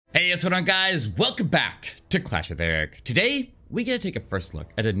Hey, what's going on, guys? Welcome back to Clash with Eric. Today, we get to take a first look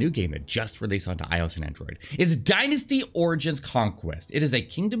at a new game that just released onto iOS and Android. It's Dynasty Origins Conquest. It is a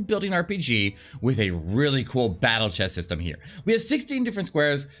kingdom building RPG with a really cool battle chess system here. We have 16 different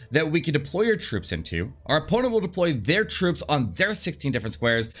squares that we can deploy our troops into. Our opponent will deploy their troops on their 16 different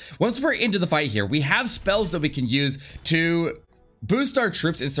squares. Once we're into the fight here, we have spells that we can use to boost our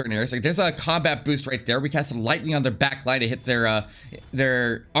troops in certain areas. Like there's a combat boost right there. We cast lightning on their back line to hit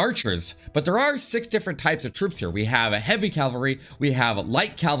their archers. But there are 6 different types of troops here. We have a heavy cavalry, we have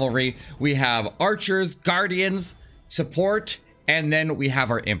light cavalry, we have archers, guardians, support, and then we have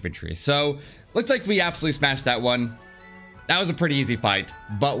our infantry. So looks like we absolutely smashed that one. That was a pretty easy fight,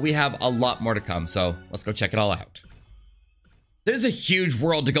 but we have a lot more to come. So let's go check it all out. There's a huge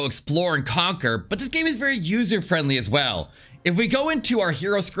world to go explore and conquer, but this game is very user-friendly as well. If we go into our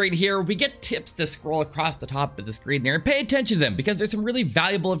hero screen here, we get tips to scroll across the top of the screen there and pay attention to them because there's some really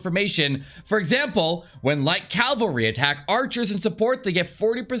valuable information. For example, when light cavalry attack archers and support, they get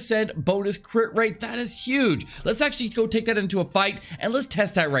 40% bonus crit rate. That is huge. Let's actually go take that into a fight and let's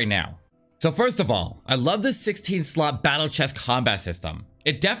test that right now. So first of all, I love this 16 slot battle chess combat system.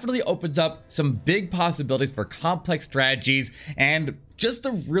 It definitely opens up some big possibilities for complex strategies and just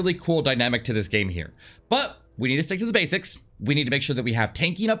a really cool dynamic to this game here. But we need to stick to the basics. We need to make sure that we have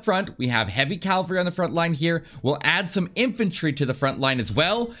tanking up front. We have heavy cavalry on the front line here. We'll add some infantry to the front line as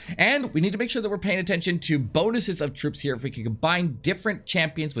well. And we need to make sure that we're paying attention to bonuses of troops here. If we can combine different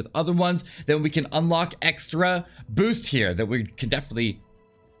champions with other ones, then we can unlock extra boost here that we can definitely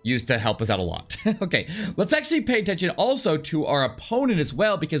used to help us out a lot. Okay, let's actually pay attention also to our opponent as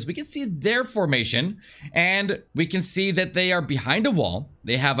well, because we can see their formation and we can see that they are behind a wall.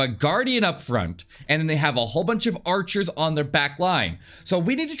 They have a guardian up front and then they have a whole bunch of archers on their back line. So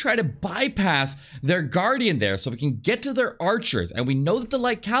we need to try to bypass their guardian there so we can get to their archers. And we know that the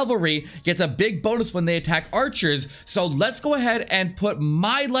light cavalry gets a big bonus when they attack archers. So let's go ahead and put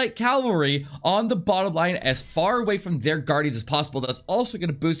my light cavalry on the bottom line as far away from their guardians as possible. That's also going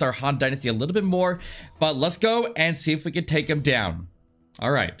to boost our Han Dynasty a little bit more, but let's go and see if we can take him down.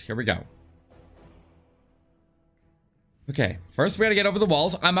 All right, here we go. Okay, first we gotta get over the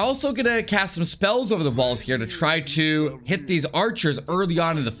walls. I'm also gonna cast some spells over the walls here to try to hit these archers early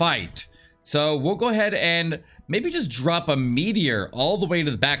on in the fight. So we'll go ahead and maybe just drop a meteor all the way to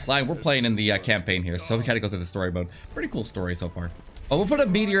the back line. We're playing in the campaign here, so we gotta go through the story mode. Pretty cool story so far. But we'll put a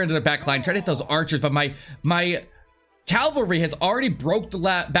meteor into the back line, try to hit those archers, but my cavalry has already broke the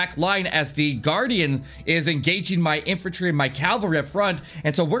back line as the guardian is engaging my infantry and my cavalry up front.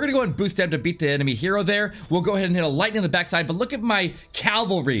 And so we're going to go and boost them to beat the enemy hero there. We'll go ahead and hit a lightning on the backside, but look at my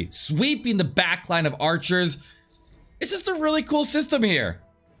cavalry sweeping the back line of archers. It's just a really cool system here.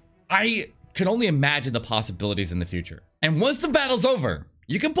 I can only imagine the possibilities in the future. And once the battle's over,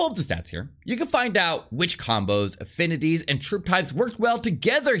 you can pull up the stats here. You can find out which combos, affinities, and troop types worked well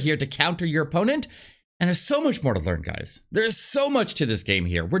together here to counter your opponent. And there's so much more to learn, guys. There's so much to this game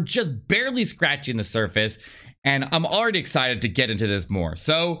here. We're just barely scratching the surface, and I'm already excited to get into this more.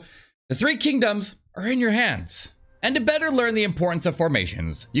 So, the 3 kingdoms are in your hands. And to better learn the importance of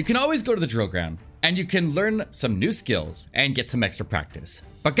formations, you can always go to the drill ground, and you can learn some new skills and get some extra practice.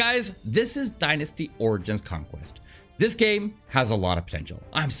 But guys, this is Dynasty Origins Conquest. This game has a lot of potential.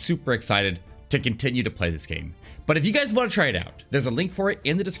 I'm super excited to continue to play this game. But if you guys want to try it out, there's a link for it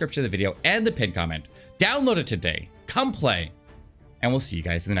in the description of the video and the pinned comment. Download it today, come play, and we'll see you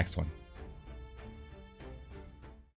guys in the next one.